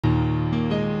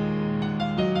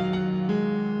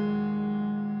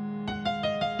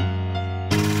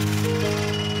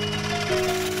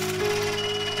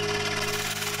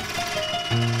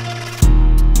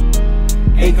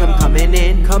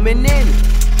coming in.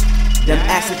 Them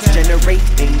assets generate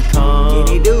income. Yeah,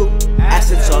 they do.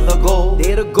 Assets are the goal.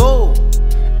 They're the goal.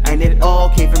 And it all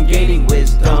came from gaining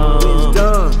wisdom.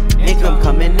 Income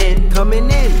coming in.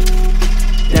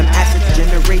 Them assets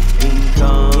generate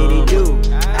income. Yeah, they do.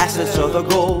 Assets are the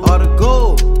goal.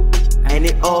 And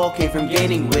it all came from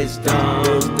gaining wisdom.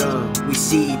 We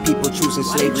see people choosing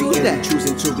slavery and we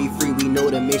choosing to be free. We know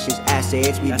the mission's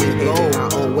assets. We been paving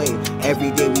our own way.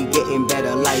 Every day we getting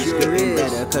better. Life's getting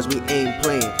better cause we ain't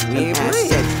playing. Them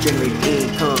assets generate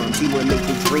income. We will make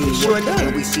the dream work.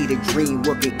 And we see the dream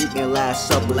working, eating last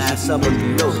supper.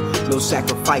 No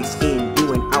sacrifice in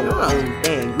doing our own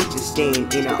thing. We just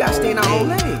staying in our own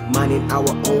lane. Minding our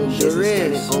own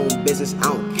business, standing on business. I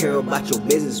don't care about your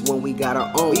business when we got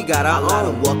our own. A lot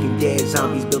of walking dead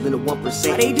zombies building the 1%.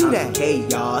 How they do that?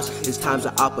 Chaos. It's times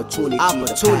of opportunity.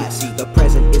 The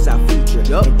present is our future.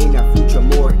 And in our future,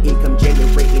 more income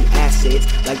generating assets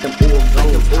like them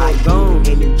oil high gone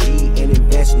energy and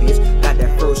investments. Got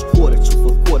that first quarter, 2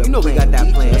 for quarter. You know we got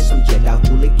that plan. Some Jed I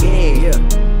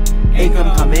Hooligans.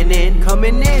 Income coming in.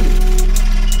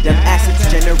 Them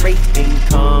assets generate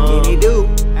income. Yeah, they do.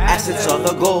 Assets are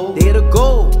the goal. They're the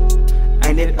goal.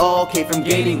 And it all came from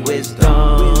gaining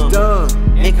wisdom.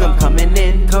 Income coming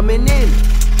in.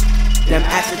 Them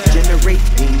assets generate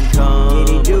income. Yeah,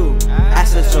 they do.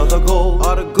 Assets are the goal.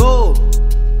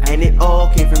 And it all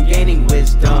came from gaining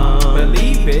wisdom.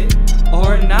 Believe it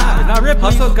or not,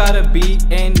 hustle gotta be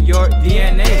in your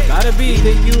DNA. Gotta be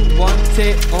either you want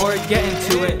it or get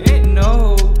into it. Ain't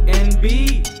no in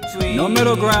between. No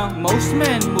middle ground. Most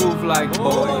men move like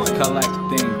boys,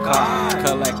 collecting cars,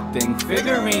 collecting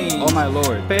figurines. Oh my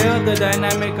lord. Fail the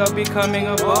dynamic of becoming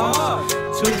a boss.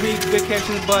 2-week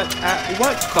vacations, but at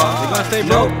what cost? They gonna say,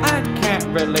 bro, I can't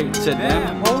relate to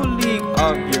them. Whole league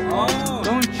of your own.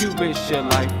 Don't you wish your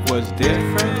life was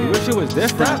different? You wish it was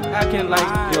different? Stop acting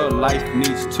like your life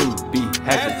needs to be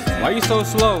hesitant. Why you so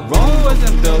slow? Rome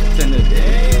wasn't built in a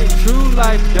day. True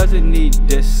life doesn't need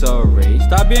disarray.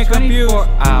 Stop being confused. 24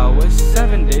 hours,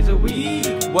 7 days a week.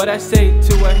 What I say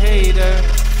to a hater?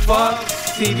 Fuck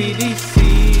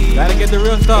CBDC. Gotta get the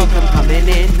real stuff. Income coming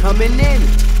in.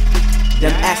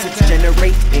 Them assets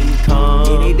generate income.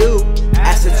 Yeah, they do.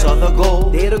 Assets are the goal.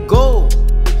 They're the goal.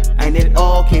 And it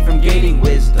all came from gaining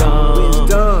wisdom.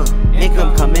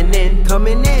 Income coming in.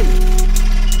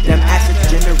 Them assets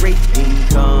generate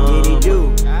income. Yeah, they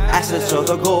do. Assets are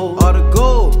the goal.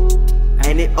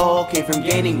 And it all came from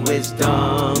gaining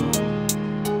wisdom.